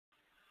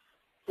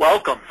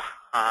Welcome.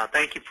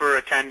 Thank you for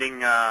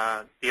attending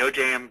the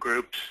OJM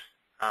Group's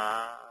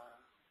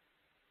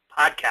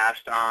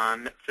podcast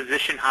on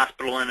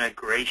physician-hospital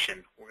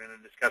integration. We're going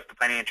to discuss the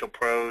financial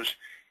pros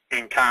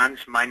and cons.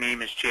 My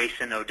name is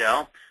Jason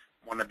Odell,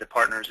 one of the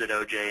partners at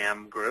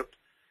OJM Group.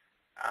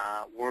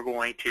 We're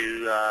going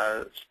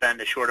to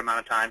spend a short amount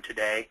of time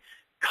today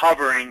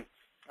covering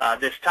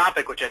this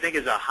topic, which I think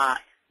is a hot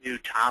new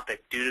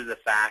topic due to the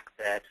fact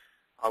that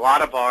a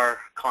lot of our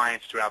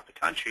clients throughout the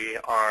country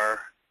are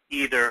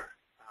either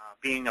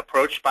being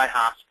approached by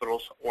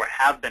hospitals or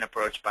have been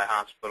approached by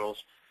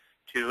hospitals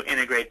to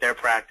integrate their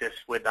practice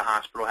with the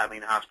hospital, having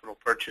the hospital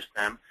purchase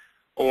them,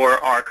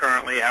 or are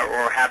currently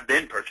or have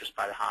been purchased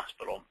by the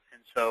hospital.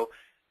 And so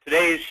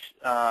today's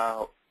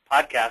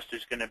podcast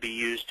is going to be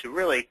used to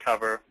really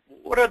cover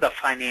what are the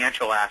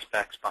financial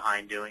aspects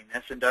behind doing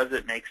this, and does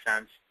it make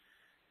sense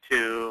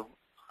to,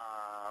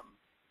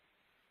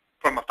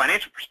 from a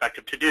financial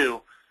perspective, to do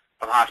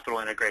a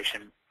hospital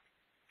integration.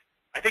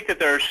 I think that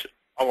there's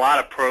a lot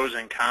of pros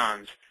and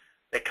cons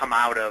that come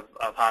out of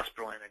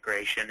hospital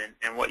integration,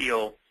 and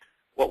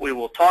what we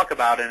will talk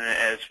about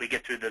as we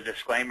get through the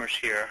disclaimers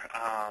here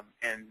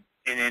and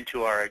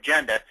into our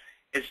agenda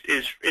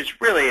is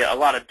really a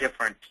lot of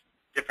different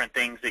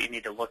things that you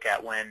need to look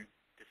at when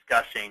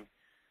discussing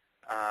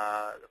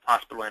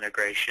hospital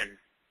integration.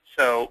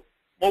 So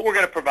what we're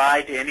going to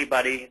provide to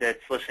anybody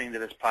that's listening to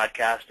this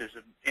podcast is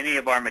any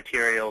of our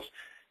materials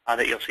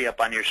that you'll see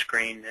up on your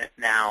screen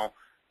now.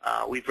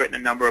 We've written a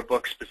number of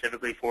books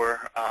specifically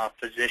for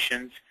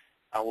physicians.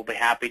 We'll be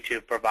happy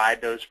to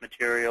provide those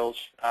materials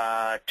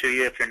to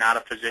you. If you're not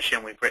a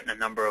physician, we've written a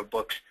number of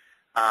books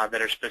that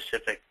are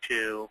specific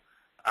to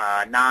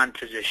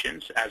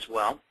non-physicians as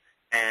well.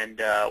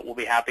 And we'll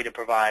be happy to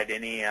provide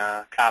any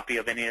copy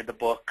of any of the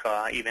book,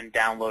 even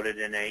downloaded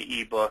in an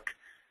e-book,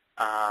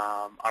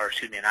 or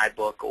excuse me, an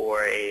iBook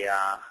or a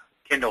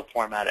Kindle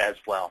format as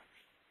well.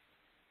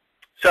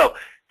 So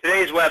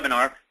today's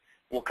webinar,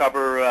 we'll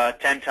cover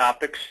 10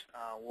 topics.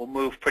 We'll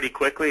move pretty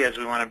quickly as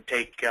we want to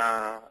take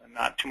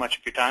not too much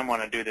of your time.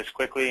 Want to do this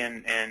quickly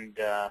and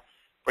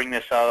bring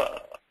this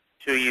to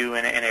you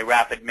in a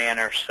rapid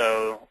manner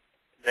so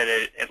that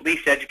it at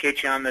least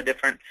educates you on the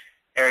different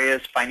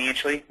areas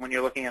financially when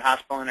you're looking at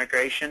hospital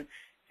integration.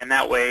 And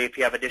that way, if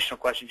you have additional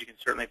questions, you can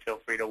certainly feel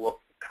free to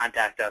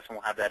contact us, and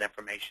we'll have that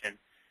information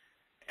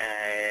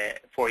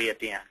for you at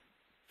the end.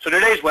 So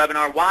today's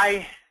webinar,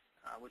 why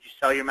would you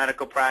sell your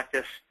medical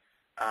practice?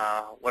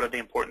 What are the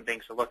important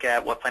things to look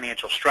at? What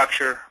financial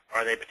structure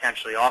are they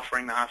potentially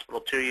offering the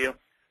hospital to you?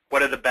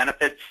 What are the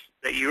benefits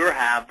that you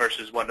have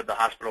versus what are the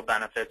hospital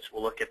benefits?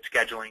 We'll look at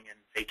scheduling and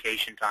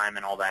vacation time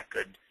and all that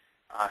good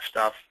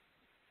stuff.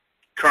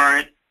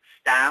 Current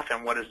staff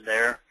and what does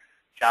their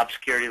job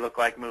security look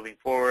like moving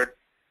forward?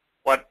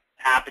 What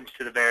happens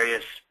to the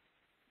various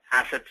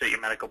assets that your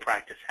medical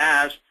practice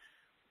has?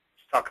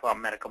 Let's talk about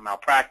medical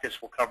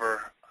malpractice. We'll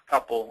cover a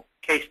couple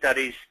case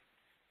studies,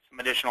 some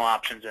additional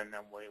options, and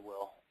then we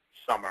will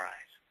summarize.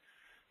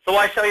 So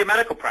why sell your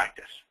medical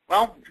practice?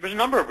 Well, there's a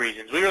number of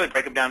reasons. We really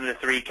break them down into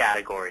 3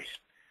 categories.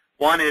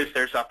 One is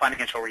there's a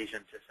financial reason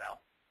to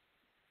sell.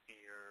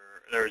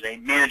 There's a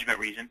management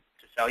reason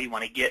to sell. You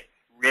want to get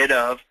rid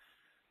of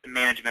the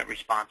management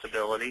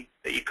responsibility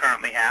that you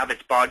currently have.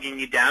 It's bogging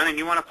you down, and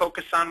you want to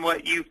focus on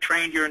what you've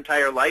trained your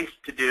entire life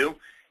to do,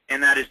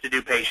 and that is to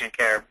do patient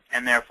care,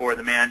 and therefore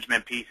the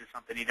management piece is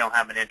something you don't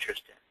have an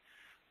interest in.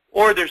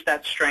 Or there's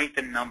that strength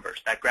in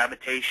numbers, that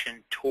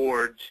gravitation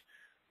towards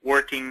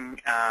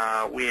working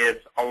with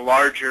a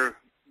larger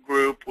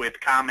group with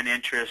common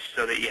interests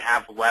so that you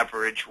have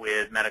leverage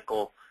with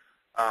medical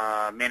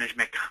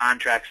management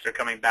contracts that are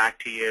coming back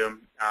to you,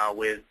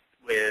 with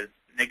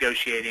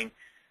negotiating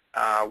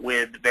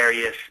with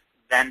various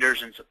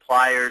vendors and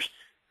suppliers.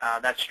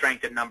 That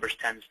strength in numbers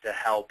tends to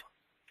help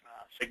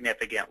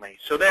significantly.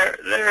 So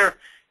there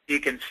you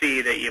can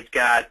see that you've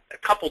got a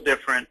couple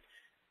different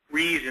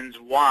reasons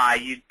why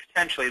you'd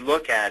potentially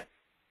look at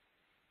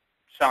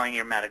selling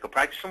your medical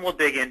practice, and we'll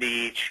dig into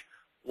each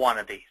one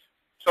of these.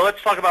 So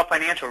let's talk about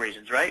financial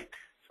reasons, right?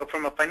 So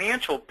from a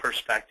financial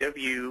perspective,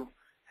 you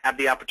have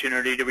the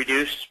opportunity to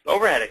reduce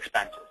overhead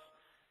expenses.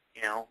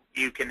 You know,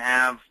 you can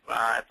have,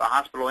 if a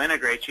hospital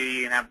integrates you,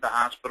 you can have the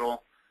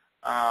hospital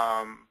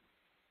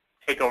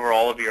take over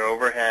all of your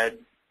overhead.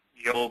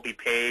 You'll be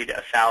paid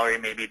a salary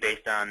maybe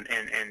based on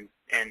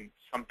in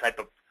some type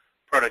of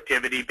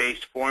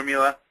productivity-based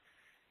formula.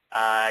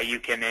 You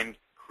can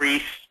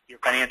increase your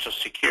financial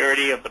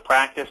security of the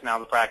practice. Now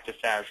the practice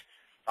has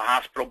the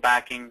hospital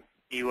backing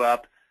you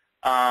up.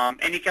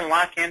 And you can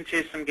lock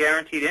into some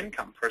guaranteed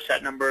income for a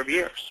set number of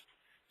years.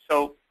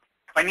 So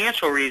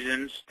financial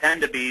reasons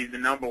tend to be the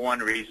number one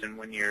reason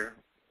when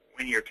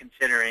you're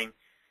considering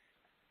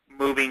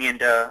moving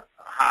into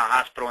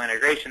hospital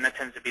integration. That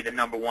tends to be the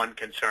number one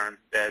concern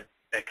that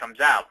comes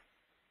out.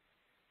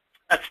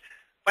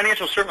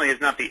 Financial certainly is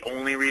not the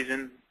only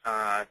reason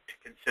to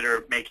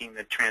consider making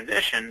the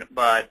transition,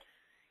 but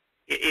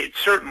it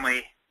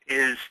certainly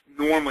is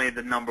normally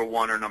the number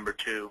one or number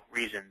two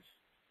reasons.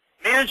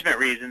 Management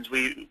reasons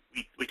we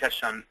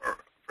touched on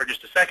for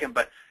just a second,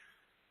 but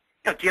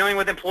dealing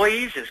with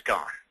employees is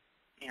gone.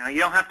 You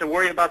don't have to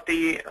worry about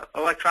the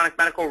electronic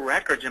medical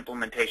records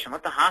implementation.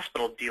 Let the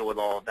hospital deal with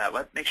all of that.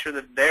 Make sure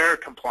that they're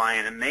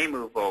compliant and they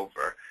move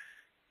over.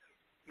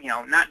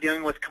 Not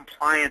dealing with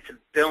compliance and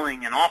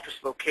billing and office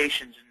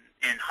locations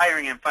and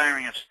hiring and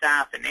firing of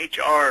staff and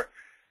HR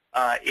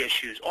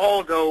issues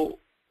all go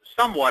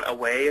somewhat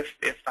away if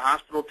the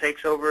hospital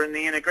takes over in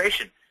the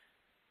integration.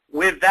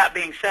 With that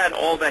being said,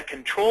 all that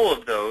control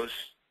of those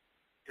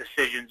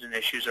decisions and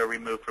issues are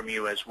removed from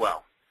you as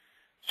well.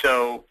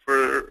 So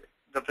for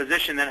the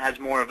physician that has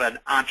more of an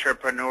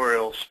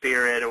entrepreneurial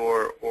spirit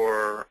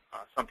or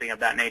something of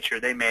that nature,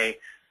 they may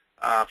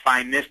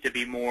find this to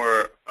be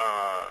more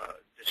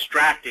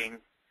distracting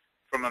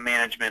from a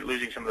management,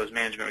 losing some of those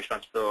management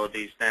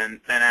responsibilities than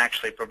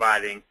actually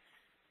providing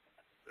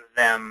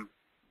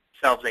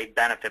themselves a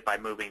benefit by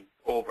moving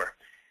over.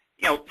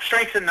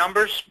 Strengths in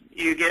numbers,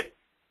 you get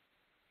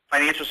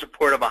financial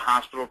support of a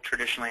hospital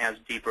traditionally has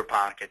deeper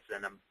pockets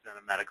than a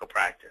medical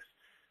practice.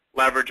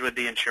 Leverage with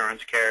the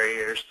insurance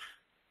carriers,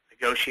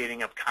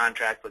 negotiating of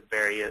contracts with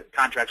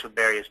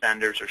various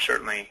vendors are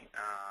certainly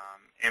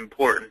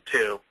important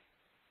too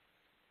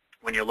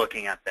when you're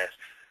looking at this.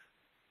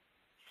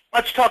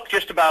 Let's talk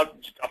just about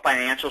a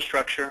financial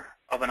structure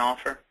of an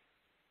offer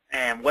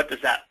and what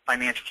does that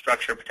financial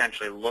structure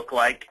potentially look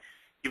like.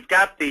 You've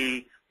got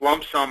the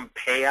lump sum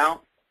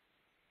payout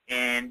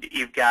and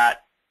you've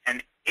got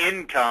an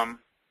income,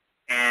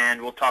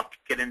 and we'll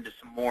get into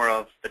some more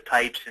of the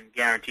types and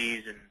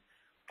guarantees and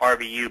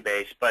RVU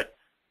base, but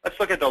let's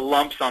look at the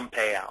lump sum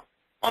payout.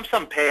 Lump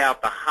sum payout,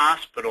 the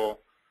hospital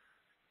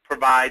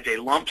provides a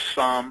lump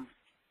sum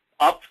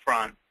up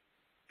front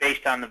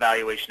based on the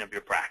valuation of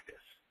your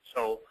practice.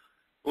 So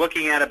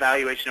looking at a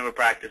valuation of a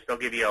practice, they'll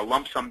give you a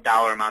lump sum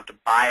dollar amount to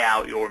buy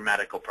out your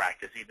medical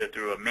practice, either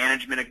through a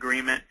management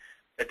agreement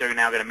that they're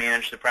now going to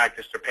manage the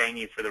practice, they're paying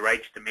you for the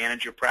rights to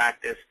manage your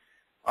practice,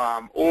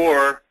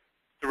 or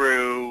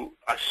through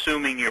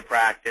assuming your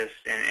practice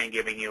and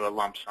giving you a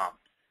lump sum.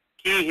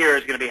 Key here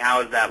is going to be how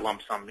is that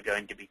lump sum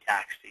going to be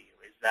taxed to you?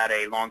 Is that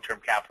a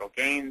long-term capital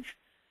gains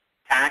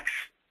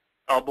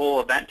taxable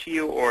event to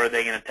you, or are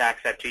they going to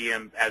tax that to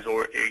you as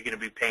or are you going to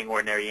be paying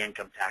ordinary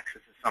income tax?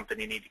 This is something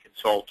you need to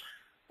consult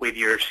with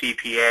your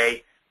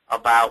CPA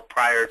about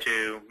prior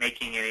to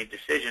making any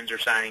decisions or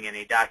signing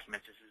any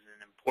documents. This is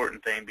an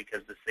important thing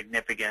because there's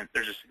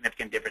a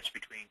significant difference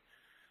between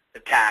the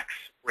tax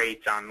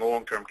rates on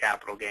long-term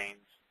capital gains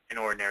and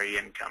ordinary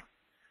income.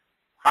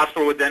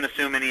 Hospital would then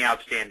assume any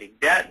outstanding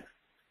debt.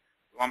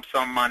 Lump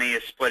sum money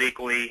is split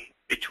equally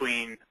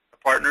between the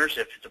partners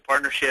if it's a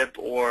partnership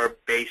or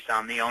based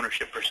on the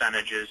ownership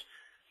percentages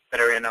that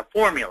are in a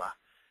formula.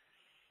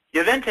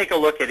 You then take a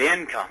look at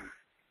income.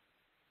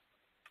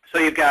 So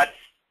you've got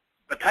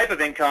the type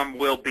of income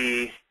will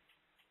be,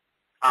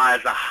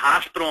 as a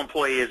hospital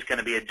employee, is going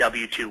to be a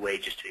W-2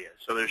 wages to you.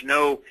 So there's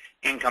no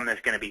income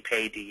that's going to be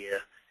paid to you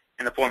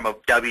in the form of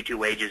W-2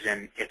 wages,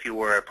 and if you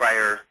were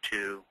prior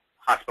to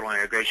hospital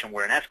integration,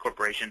 we're an S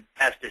corporation,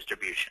 S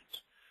distributions.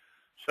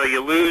 So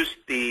you lose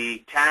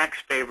the tax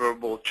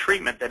favorable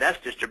treatment that S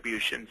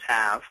distributions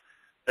have,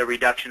 the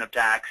reduction of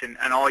tax, and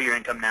all your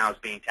income now is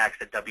being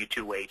taxed at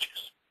W-2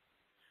 wages.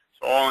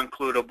 So all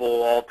includable,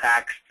 all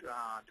taxed,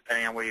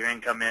 depending on where your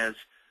income is,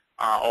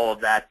 all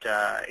of that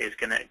is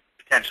going to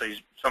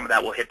potentially, some of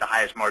that will hit the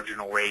highest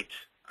marginal rates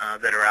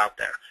that are out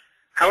there.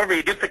 However,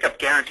 you do pick up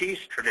guarantees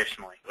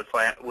traditionally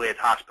with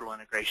hospital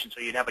integration.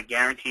 So you'd have a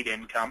guaranteed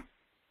income.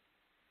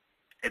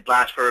 It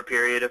lasts for a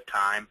period of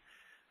time.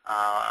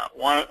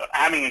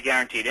 Having a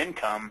guaranteed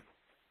income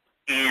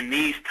in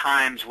these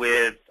times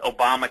with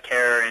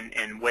Obamacare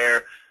and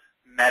where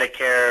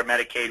Medicare,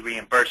 Medicaid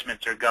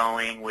reimbursements are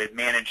going, with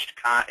managed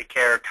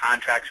care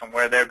contracts and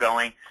where they're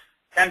going,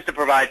 tends to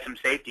provide some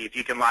safety. If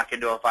you can lock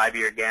into a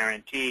 5-year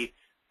guarantee,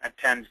 that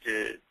tends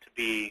to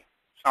be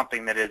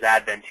something that is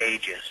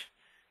advantageous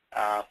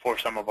for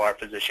some of our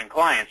physician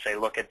clients. They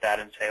look at that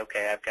and say,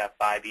 okay, I've got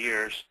 5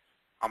 years.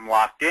 I'm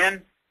locked in.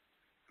 I'm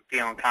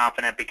feeling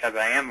confident because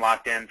I am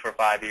locked in for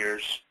 5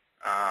 years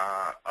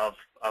of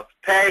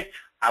pay.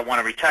 I want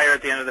to retire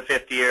at the end of the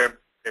 5th year.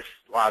 This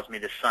allows me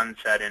to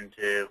sunset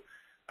into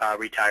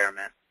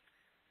retirement.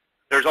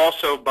 There's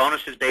also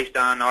bonuses based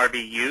on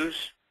RVUs,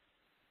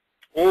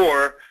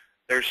 or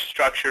there's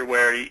structure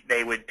where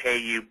they would pay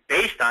you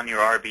based on your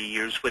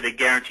RVUs with a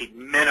guaranteed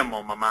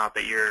minimum amount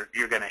that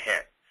you're going to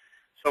hit.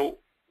 So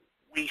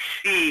we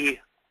see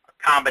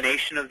a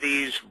combination of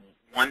these,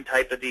 one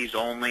type of these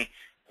only,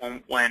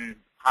 when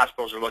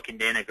hospitals are looking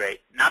to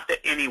integrate. Not that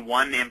any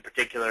one in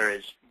particular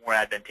is more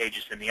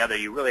advantageous than the other.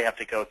 You really have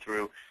to go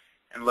through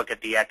and look at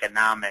the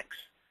economics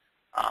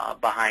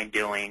behind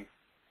doing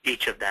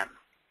each of them.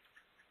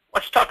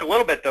 Let's talk a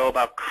little bit, though,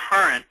 about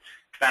current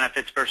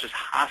benefits versus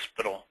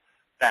hospital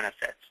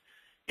benefits.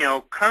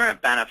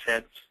 Current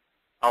benefits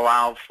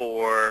allow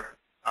for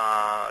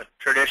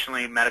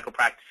traditionally medical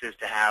practices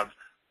to have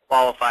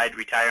qualified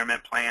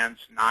retirement plans,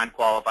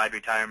 non-qualified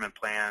retirement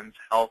plans,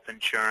 health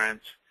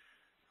insurance,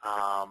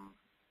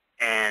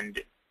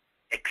 and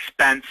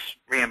expense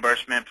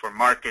reimbursement for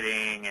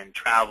marketing and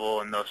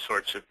travel and those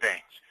sorts of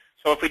things.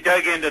 So if we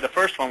dug into the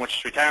first one, which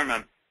is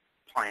retirement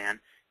plan, and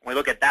we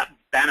look at that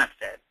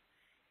benefit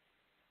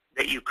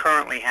that you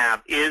currently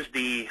have, is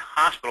the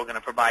hospital going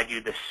to provide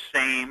you the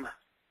same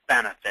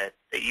benefit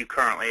that you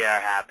currently are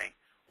having?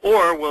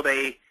 Or will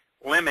they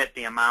limit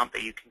the amount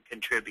that you can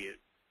contribute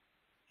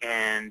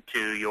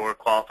into your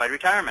qualified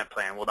retirement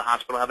plan? Will the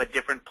hospital have a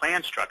different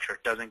plan structure?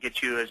 It doesn't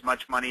get you as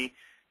much money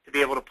to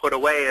be able to put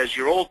away as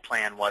your old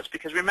plan was.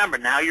 Because remember,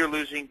 now you're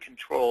losing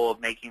control of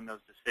making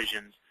those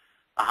decisions.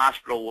 The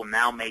hospital will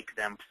now make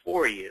them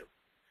for you.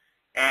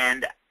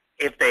 And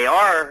if they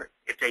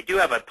do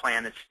have a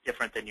plan that's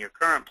different than your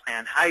current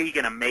plan, how are you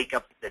going to make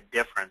up the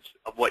difference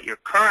of what your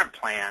current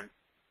plan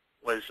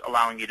was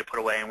allowing you to put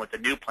away and what the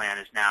new plan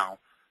is now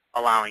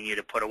allowing you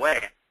to put away?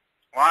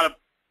 A lot of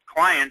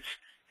clients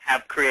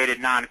have created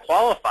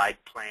non-qualified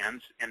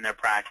plans in their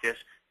practice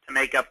to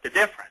make up the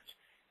difference.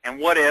 And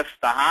what if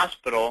the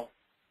hospital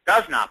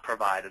does not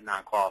provide a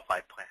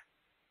non-qualified plan?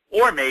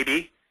 Or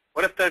maybe,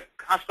 what if the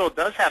hospital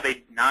does have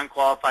a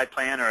non-qualified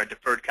plan or a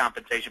deferred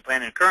compensation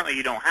plan, and currently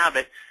you don't have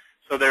it?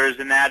 So there's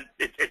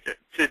it's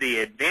to the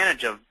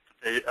advantage of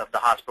the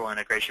hospital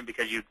integration,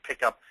 because you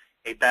pick up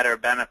a better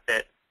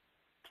benefit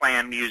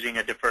plan using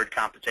a deferred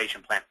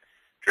compensation plan.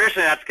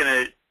 Traditionally, that's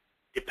going to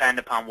depend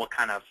upon what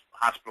kind of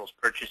hospital is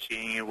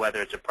purchasing you,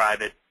 whether it's a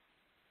private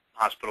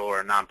hospital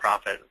or a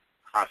nonprofit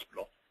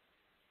hospital.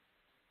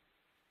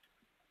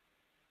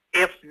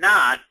 If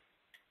not,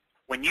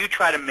 when you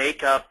try to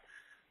make up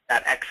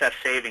that excess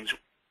savings,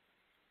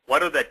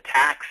 what are the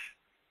tax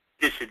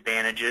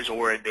disadvantages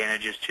or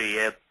advantages to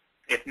you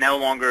if you no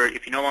longer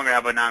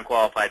have a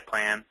non-qualified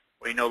plan,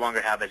 or you no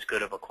longer have as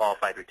good of a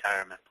qualified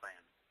retirement plan?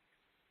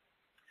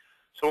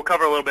 So we'll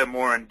cover a little bit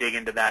more and dig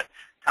into that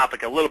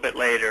topic a little bit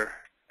later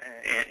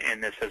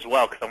in this as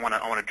well, because I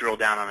want to drill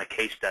down on a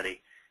case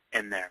study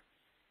in there.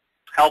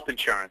 Health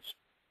insurance.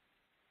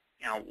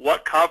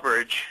 What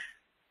coverage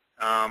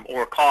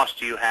or cost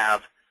do you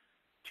have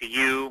to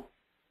you,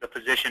 the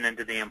physician, and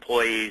to the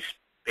employees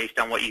based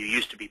on what you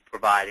used to be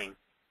providing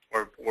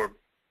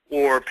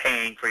or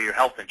paying for your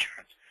health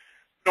insurance?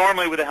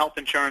 Normally with the health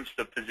insurance,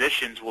 the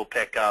physicians will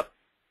pick up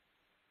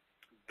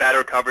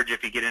better coverage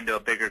if you get into a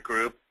bigger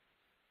group,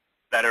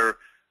 better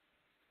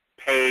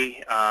pay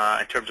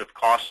in terms of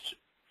cost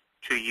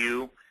to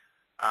you.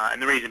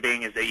 And the reason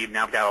being is that you've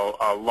now got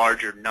a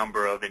larger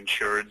number of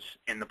insureds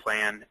in the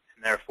plan,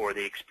 and therefore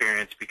the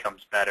experience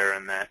becomes better,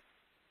 and the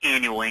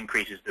annual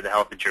increases to the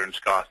health insurance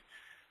costs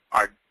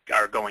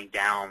are going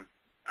down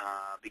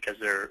because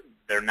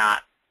they're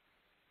not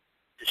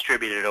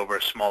distributed over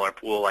a smaller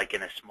pool like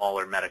in a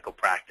smaller medical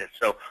practice.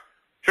 So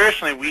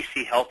traditionally we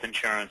see health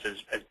insurance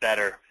as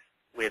better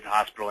with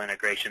hospital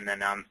integration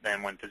than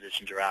when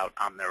physicians are out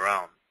on their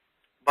own.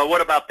 But what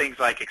about things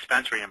like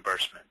expense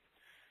reimbursement?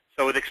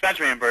 So with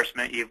expense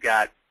reimbursement, you've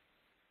got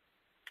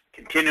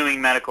continuing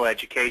medical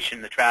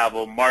education, the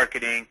travel,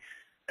 marketing,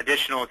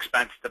 additional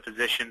expense the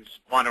physicians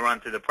want to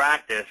run through the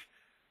practice.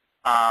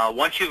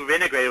 Once you've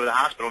integrated with a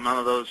hospital, none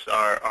of those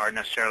are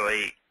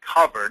necessarily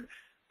covered,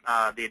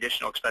 the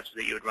additional expenses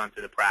that you would run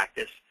through the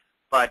practice.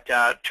 But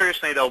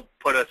traditionally, they'll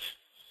put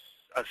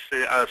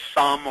a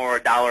sum or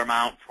a dollar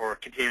amount for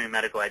continuing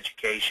medical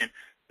education.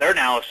 They're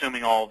now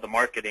assuming all of the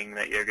marketing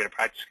that you're going to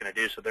practice going to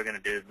do, so they're going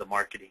to do the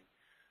marketing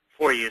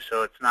for you.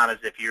 So it's not as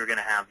if you're going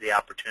to have the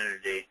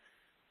opportunity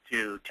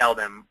to tell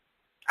them,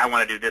 I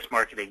want to do this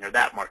marketing or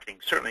that marketing.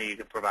 Certainly you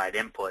can provide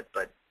input,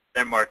 but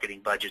their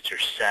marketing budgets are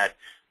set.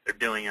 They're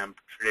doing them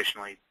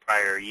traditionally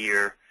prior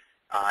year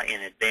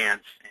in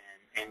advance,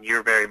 and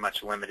you're very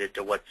much limited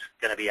to what's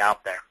going to be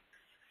out there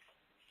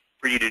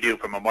for you to do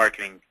from a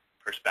marketing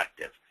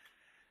perspective.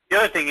 The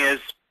other thing is,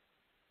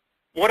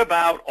 what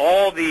about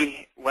all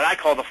what I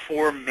call the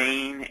four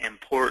main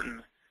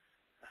important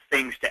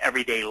things to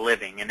everyday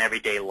living and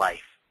everyday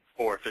life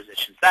for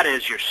physicians? That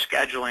is your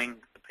scheduling,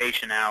 the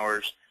patient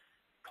hours,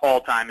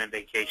 call time, and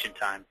vacation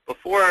time.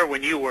 Before,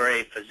 when you were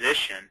a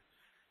physician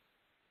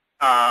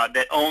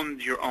that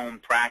owned your own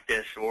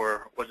practice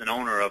or was an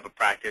owner of a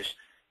practice,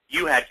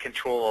 you had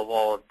control of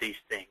all of these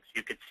things.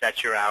 You could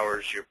set your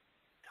hours, your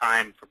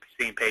time for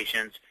seeing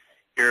patients.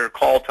 Your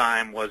call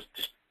time was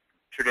just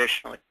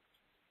traditionally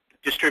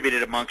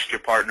distributed amongst your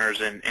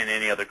partners and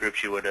any other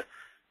groups you would have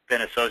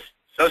been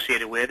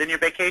associated with, and your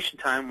vacation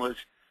time was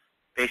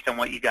based on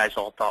what you guys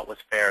all thought was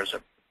fair as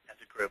a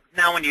group.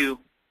 Now when you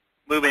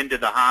move into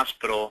the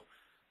hospital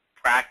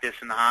practice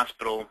and the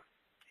hospital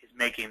is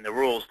making the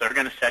rules, they're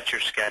going to set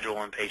your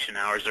schedule and patient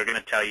hours. They're going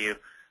to tell you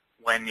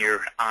when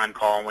you're on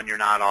call and when you're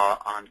not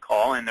on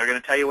call, and they're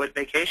going to tell you what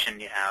vacation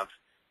you have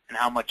and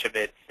how much of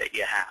it that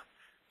you have.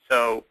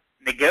 So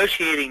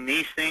negotiating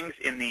these things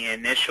in the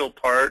initial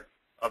part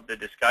of the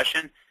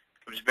discussion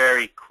becomes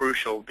very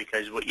crucial,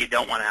 because what you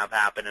don't want to have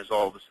happen is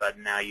all of a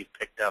sudden now you've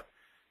picked up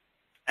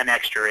an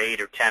extra 8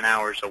 or 10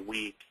 hours a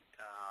week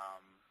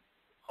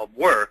of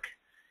work,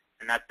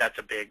 and that's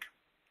a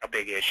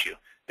big issue.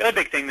 The other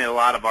big thing that a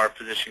lot of our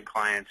physician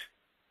clients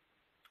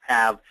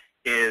have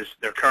is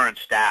their current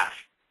staff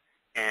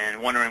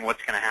and wondering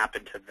what's going to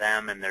happen to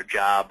them and their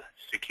job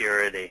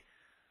security.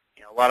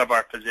 A lot of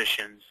our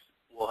physicians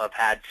will have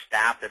had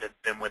staff that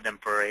have been with them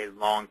for a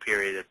long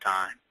period of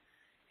time,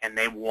 and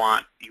you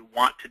want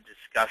to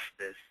discuss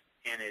this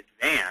in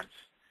advance.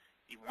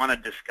 You want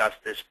to discuss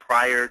this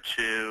prior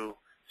to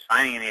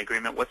signing any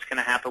agreement. What's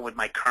going to happen with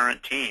my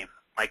current team,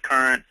 my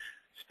current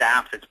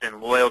staff that's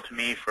been loyal to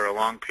me for a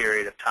long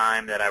period of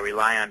time, that I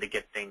rely on to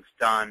get things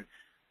done,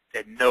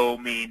 that know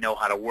me, know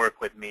how to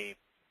work with me?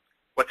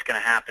 What's going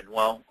to happen?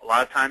 Well, a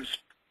lot of times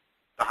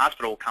the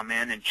hospital will come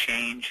in and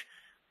change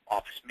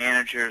office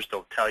managers.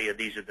 They'll tell you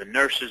these are the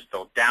nurses.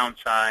 They'll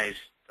downsize.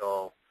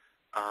 They'll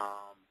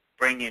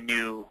bring in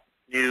new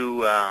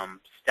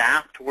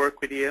staff to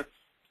work with you,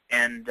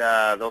 and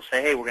they'll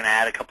say, hey, we're going to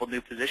add a couple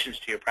new positions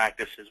to your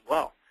practice as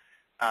well,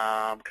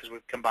 because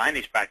we've combined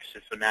these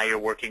practices. So now you're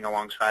working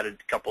alongside a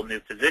couple new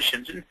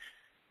physicians, and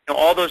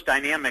all those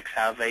dynamics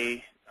have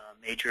a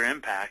major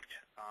impact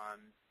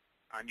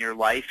on your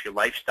life, your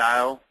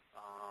lifestyle,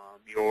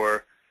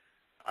 your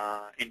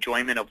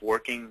enjoyment of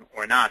working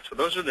or not. So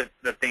those are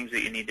the things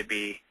that you need to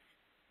be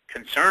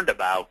concerned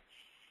about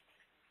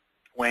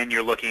when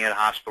you're looking at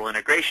hospital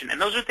integration.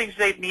 And those are things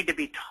that need to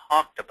be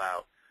talked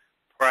about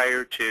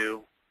prior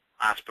to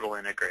hospital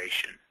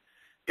integration.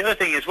 The other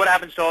thing is, what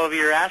happens to all of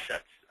your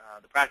assets,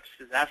 the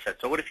practice's assets?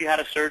 So what if you had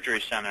a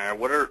surgery center?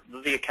 What are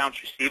the accounts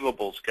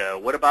receivables go?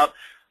 What about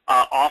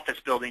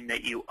office building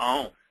that you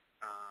own?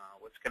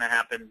 What's going to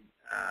happen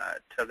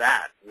to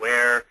that?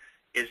 Where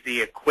is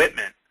the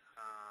equipment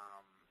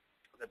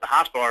that the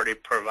hospital already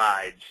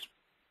provides?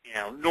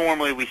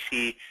 Normally we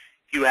see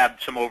if you have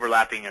some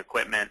overlapping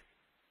equipment,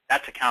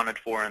 that's accounted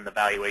for in the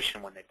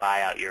valuation when they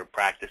buy out your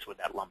practice with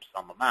that lump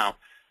sum amount.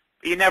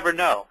 But you never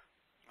know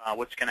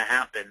what's going to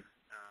happen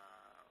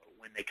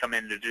when they come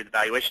in to do the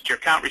valuations. Your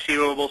account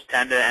receivables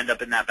tend to end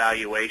up in that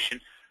valuation.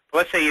 But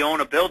let's say you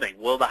own a building.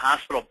 Will the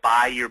hospital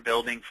buy your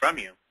building from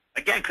you?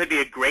 Again, could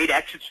be a great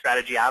exit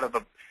strategy out of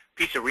a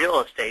piece of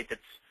real estate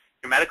that's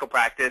your medical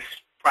practice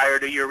prior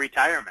to your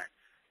retirement.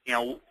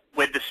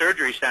 With the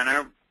surgery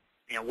center,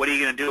 what are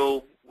you going to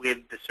do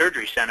with the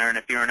surgery center? And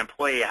if you're an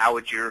employee, how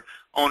would your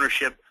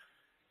ownership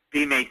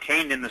be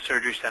maintained in the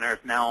surgery center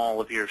if now all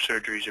of your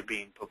surgeries are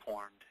being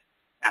performed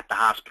at the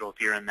hospital,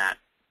 if you're in that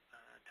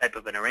type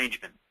of an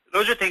arrangement?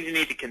 Those are things you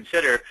need to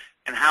consider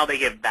and how they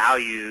get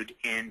valued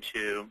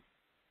into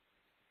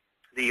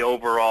the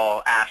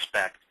overall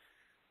aspect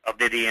of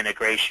the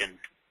integration.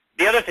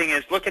 The other thing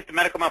is, look at the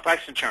medical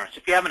malpractice insurance.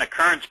 If you have an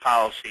occurrence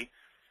policy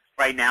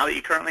right now that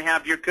you currently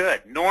have, you're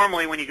good.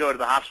 Normally when you go to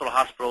the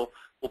hospital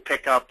will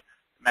pick up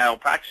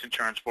malpractice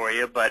insurance for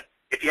you, but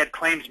if you had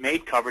claims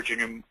made coverage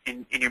and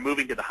you're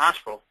moving to the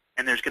hospital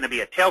and there's going to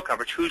be a tail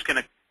coverage, who's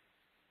going to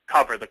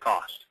cover the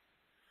cost?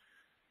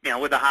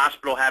 With the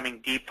hospital having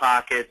deep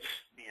pockets,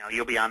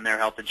 you'll be on their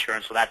health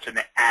insurance, so that's an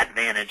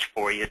advantage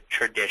for you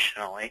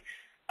traditionally.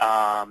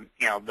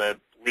 The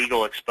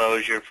legal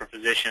exposure for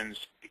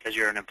physicians, because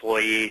you're an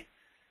employee,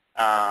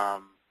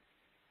 now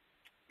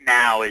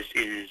is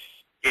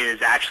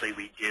actually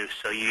reduced.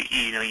 So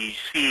you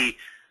see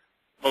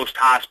most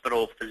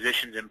hospital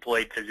physicians,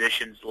 employed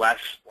physicians, less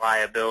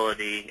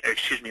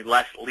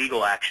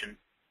legal action,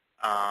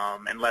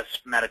 and less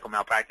medical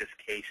malpractice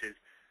cases.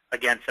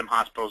 Again, some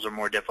hospitals are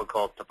more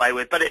difficult to fight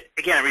with, but it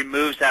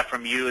removes that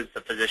from you as the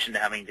physician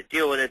having to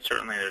deal with it.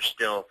 Certainly there's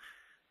still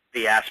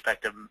the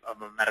aspect of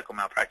a medical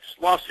malpractice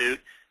lawsuit,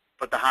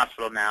 but the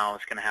hospital now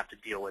is going to have to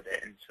deal with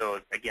it. And so,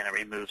 again, it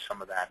removes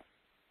some of that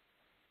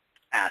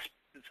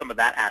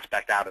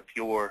aspect out of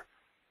your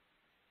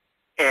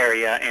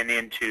area and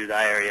into the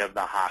area of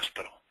the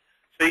hospital.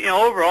 So,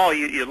 overall,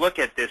 you look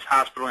at this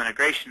hospital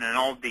integration and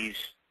all of these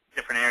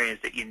different areas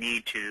that you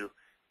need to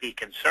be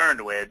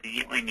concerned with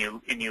when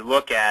you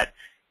look at,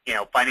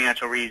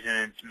 financial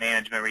reasons,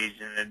 management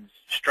reasons,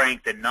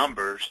 strength in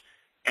numbers.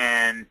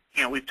 And,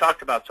 we've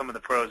talked about some of the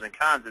pros and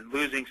cons, and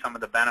losing some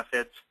of the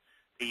benefits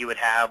that you would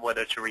have,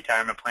 whether it's a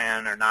retirement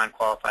plan or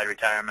non-qualified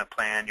retirement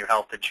plan, your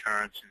health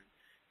insurance and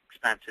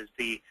expenses.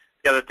 The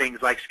other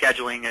things like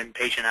scheduling and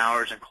patient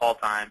hours and call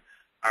time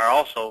are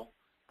also,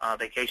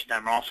 vacation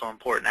time are also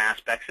important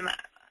aspects. And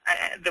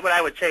what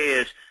I would say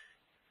is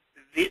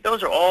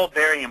those are all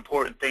very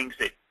important things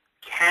that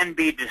can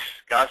be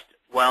discussed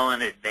well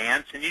in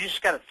advance, and you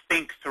just got to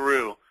think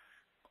through,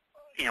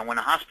 when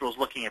a hospital is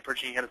looking at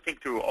purchasing, you got to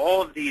think through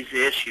all of these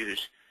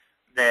issues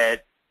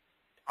that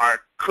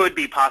could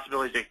be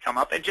possibilities that come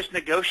up, and just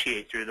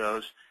negotiate through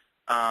those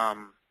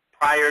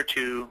prior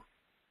to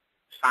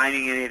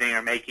signing anything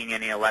or making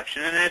any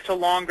election. And it's a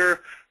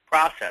longer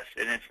process,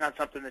 and it's not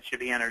something that should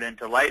be entered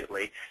into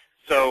lightly.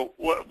 So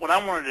what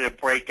I wanted to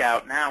break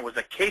out now was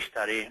a case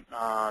study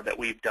that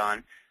we've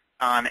done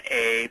on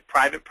a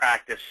private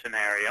practice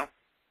scenario,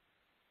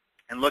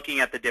 and looking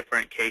at the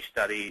different case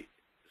study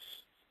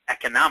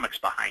economics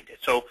behind it.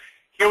 So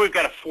here we've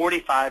got a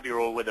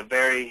 45-year-old with a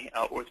very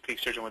orthopedic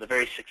surgeon with a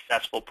very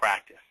successful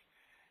practice.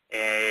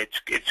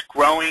 It's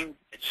growing.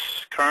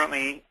 It's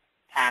currently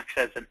taxed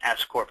as an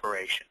S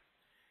corporation.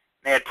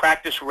 They had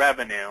practice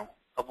revenue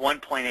of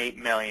 $1.8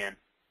 million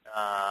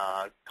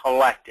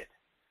collected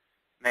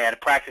and they had a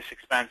practice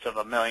expense of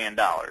 $1 million.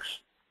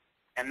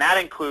 And that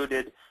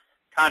included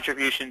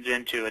contributions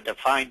into a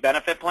defined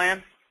benefit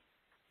plan,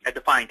 a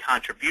defined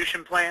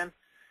contribution plan.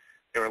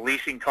 They were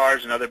leasing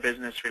cars and other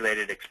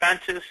business-related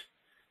expenses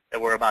that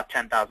were about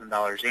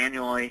 $10,000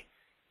 annually,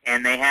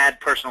 and they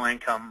had personal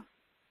income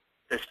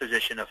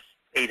disposition of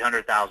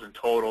 $800,000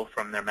 total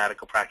from their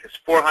medical practice.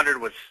 $400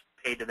 was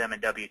paid to them in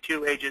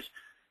W-2 wages.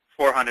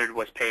 $400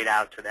 was paid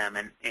out to them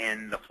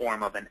in the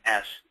form of an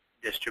S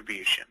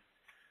distribution.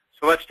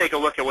 So let's take a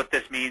look at what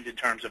this means in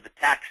terms of the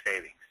tax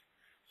savings.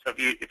 So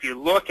if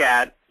you look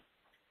at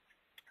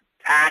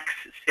tax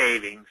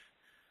savings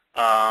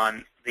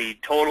on the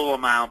total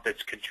amount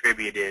that's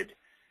contributed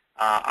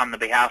on the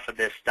behalf of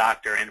this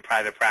doctor in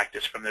private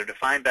practice from their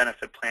defined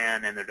benefit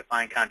plan and their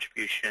defined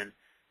contribution,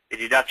 the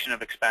deduction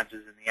of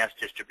expenses and the S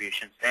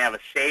distributions, they have a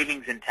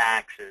savings in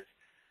taxes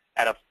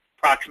at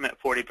approximate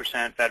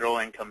 40% federal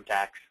income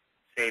tax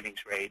savings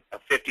rate of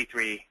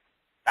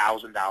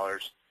 $53,000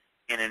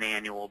 in an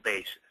annual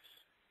basis.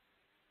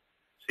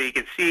 So you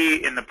can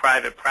see in the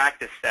private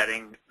practice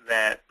setting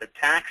that the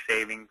tax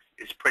savings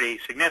is pretty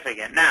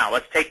significant. Now,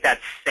 let's take that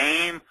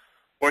same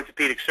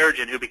orthopedic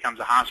surgeon who becomes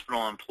a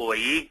hospital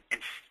employee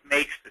and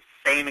makes the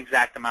same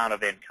exact amount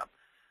of income.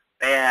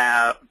 They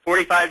have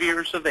 45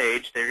 years of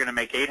age. They're going to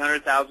make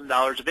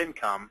 $800,000 of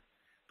income,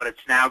 but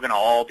it's now going to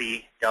all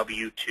be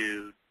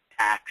W-2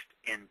 taxed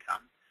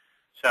income.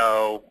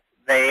 So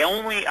a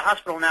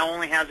hospital now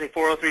only has a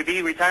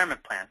 403B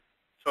retirement plan.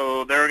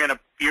 So you're going to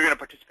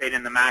participate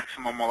in the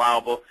maximum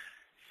allowable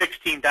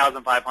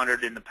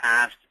 $16,500 in the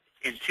past.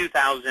 In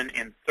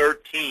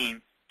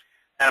 2013,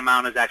 that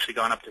amount has actually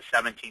gone up to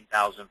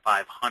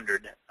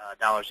 $17,500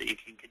 that you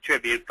can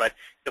contribute. But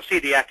you'll see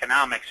the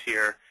economics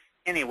here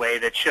anyway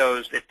that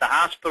shows if the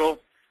hospital,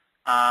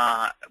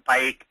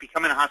 by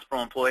becoming a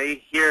hospital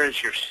employee, here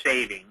is your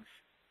savings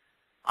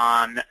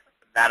on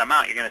that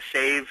amount. You're going to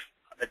save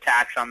the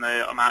tax on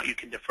the amount you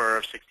can defer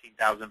of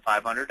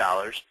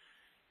 $16,500.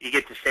 You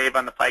get to save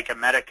on the FICA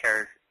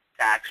Medicare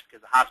tax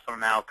because the hospital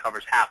now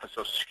covers half of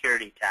Social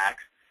Security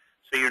tax.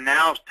 So you're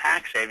now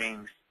tax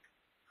savings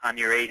on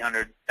your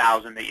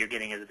 $800,000 that you're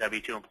getting as a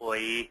W-2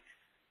 employee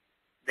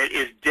that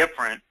is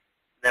different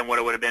than what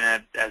it would have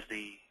been as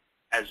a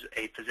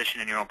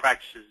physician in your own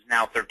practice is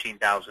now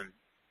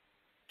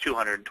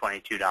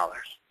 $13,222.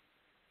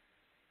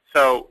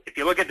 So if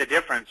you look at the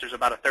difference, there's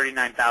about a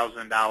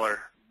 $39,000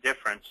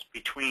 difference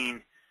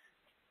between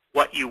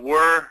what you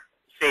were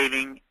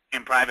saving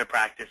in private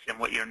practice and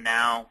what you're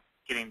now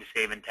getting to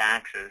save in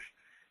taxes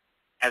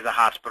as a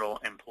hospital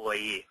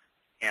employee.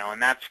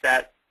 And that's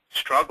that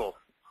struggle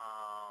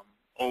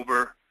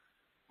over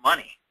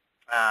money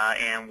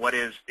and what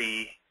is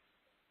the,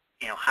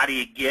 how do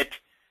you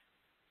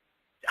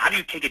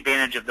take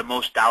advantage of the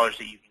most dollars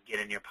that you can get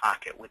in your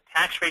pocket with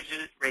tax rates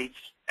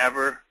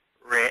ever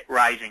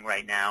rising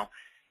right now,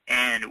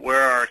 and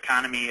where our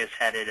economy is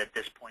headed at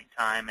this point in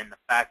time, and the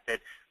fact that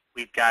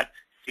we've got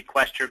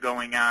sequester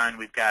going on,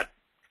 we've got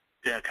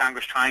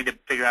Congress trying to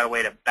figure out a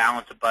way to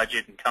balance a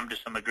budget and come to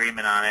some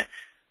agreement on it.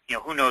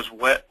 Who knows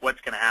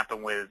what's going to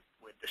happen with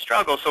the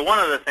struggle. So one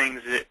of the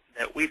things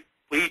that we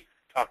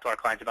talk to our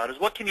clients about is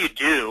what can you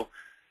do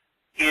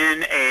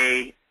in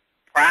a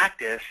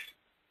practice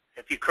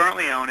if you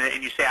currently own it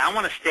and you say, I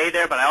want to stay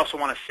there, but I also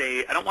want to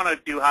save. I don't want to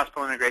do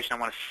hospital integration. I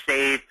want to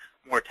save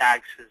more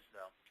taxes,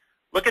 though.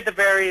 Look at the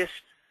various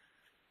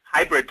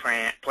hybrid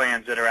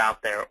plans that are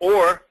out there.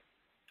 Or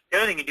the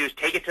other thing you do is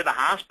take it to the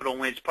hospital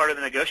when it's part of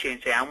the negotiating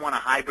and say, I want a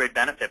hybrid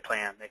benefit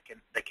plan that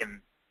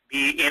can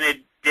be in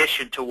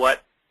addition to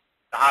what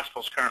the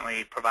hospital is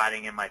currently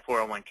providing in my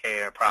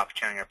 401k or profit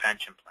sharing or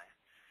pension plan.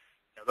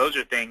 Those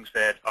are things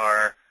that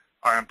are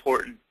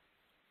important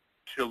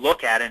to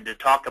look at and to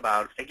talk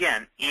about,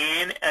 again,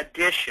 in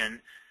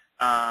addition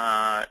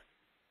to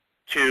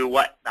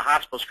what the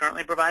hospital is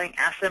currently providing.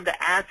 Ask them to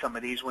add some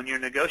of these when you're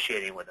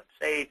negotiating with them.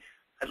 Say,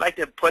 I'd like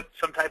to put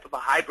some type of a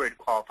hybrid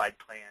qualified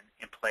plan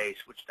in place,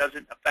 which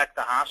doesn't affect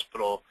the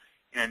hospital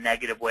in a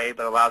negative way,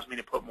 but allows me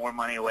to put more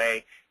money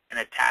away in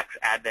a tax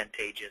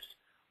advantageous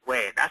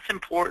way. That's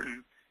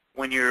important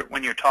when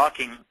you're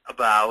talking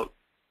about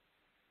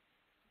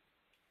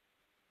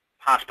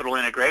hospital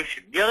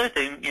integration. The other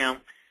thing,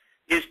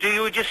 is do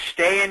you just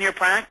stay in your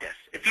practice?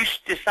 If you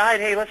decide,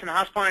 hey, listen,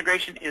 hospital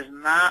integration is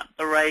not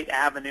the right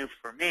avenue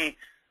for me,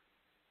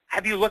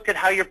 have you looked at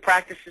how your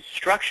practice is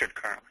structured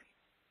currently?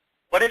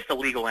 What is the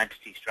legal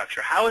entity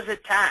structure? How is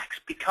it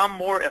taxed? Become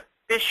more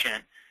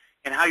efficient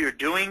in how you're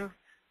doing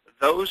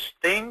those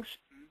things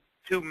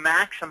to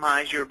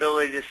maximize your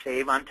ability to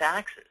save on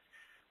taxes.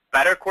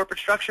 Better corporate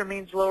structure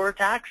means lower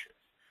taxes.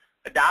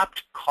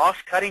 Adopt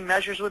cost-cutting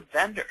measures with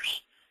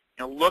vendors.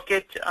 Look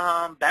at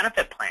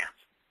benefit plans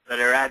that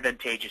are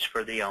advantageous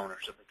for the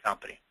owners of the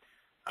company.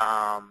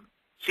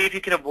 See if you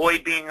can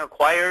avoid being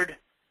acquired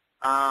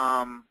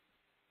by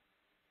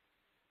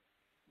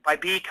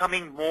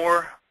becoming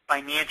more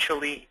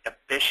financially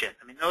efficient.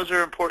 I mean, those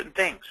are important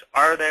things.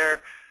 Are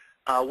there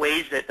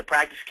ways that the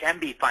practice can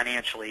be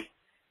financially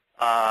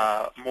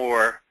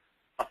more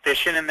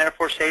efficient and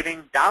therefore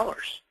saving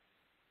dollars?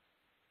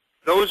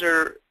 those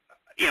are,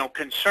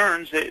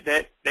 concerns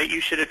that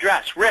you should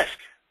address. Risk.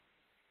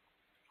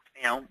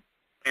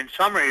 In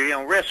summary,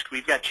 risk.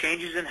 We've got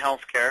changes in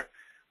healthcare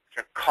which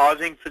are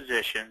causing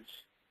physicians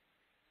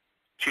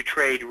to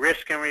trade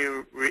risk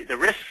and the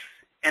risks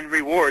and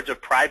rewards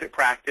of private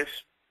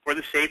practice for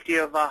the safety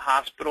of a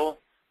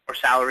hospital or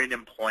salaried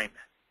employment.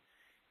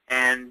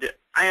 And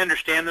I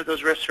understand that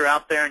those risks are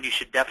out there, and you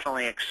should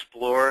definitely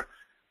explore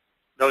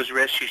those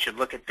risks. You should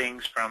look at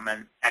things from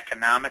an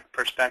economic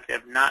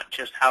perspective, not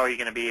just how are you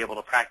going to be able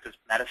to practice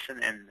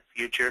medicine in the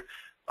future,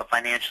 but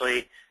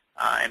financially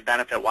and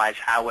benefit-wise,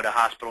 how would a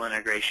hospital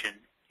integration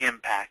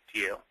impact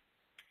you?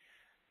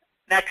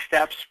 Next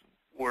steps,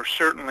 we're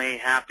certainly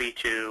happy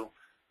to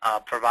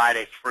provide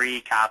a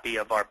free copy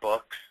of our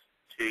books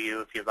to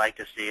you if you'd like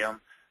to see them.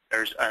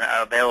 There's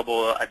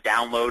available a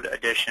download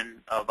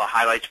edition of a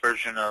highlights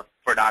version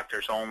for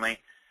doctors only.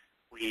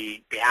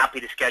 We'd be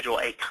happy to schedule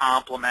a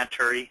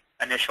complimentary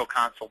initial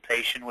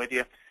consultation with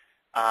you.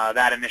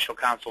 That initial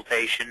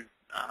consultation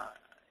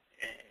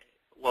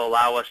will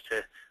allow us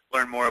to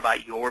learn more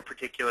about your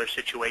particular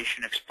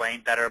situation,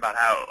 explain better about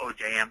how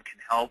OJM can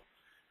help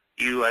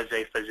you as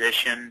a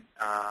physician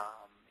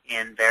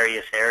in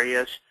various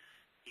areas.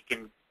 You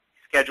can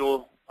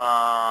schedule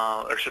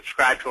or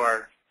subscribe to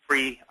our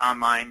free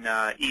online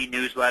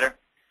e-newsletter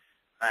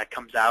that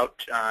comes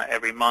out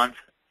every month,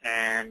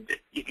 and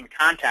you can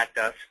contact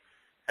us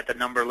at the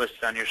number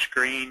listed on your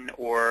screen,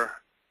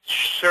 or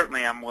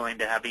certainly I'm willing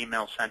to have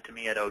emails sent to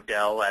me at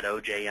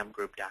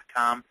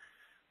odell@ojmgroup.com.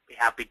 Be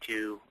happy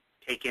to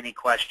take any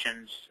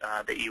questions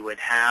that you would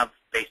have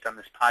based on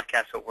this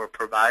podcast that we're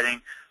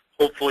providing.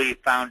 Hopefully you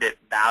found it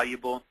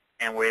valuable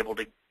and we're able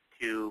to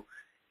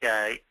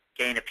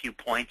gain a few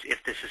points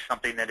if this is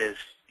something that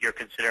you're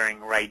considering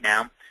right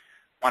now.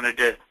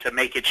 Wanted to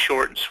make it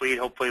short and sweet.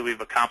 Hopefully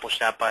we've accomplished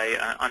that by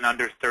on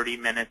under 30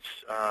 minutes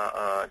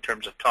in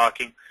terms of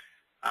talking.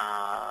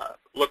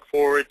 Look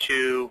forward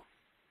to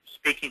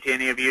speaking to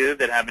any of you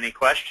that have any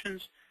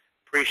questions.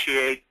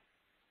 Appreciate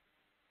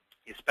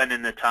you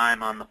spending the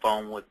time on the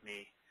phone with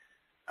me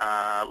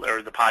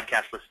or the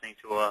podcast listening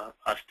to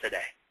us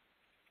today.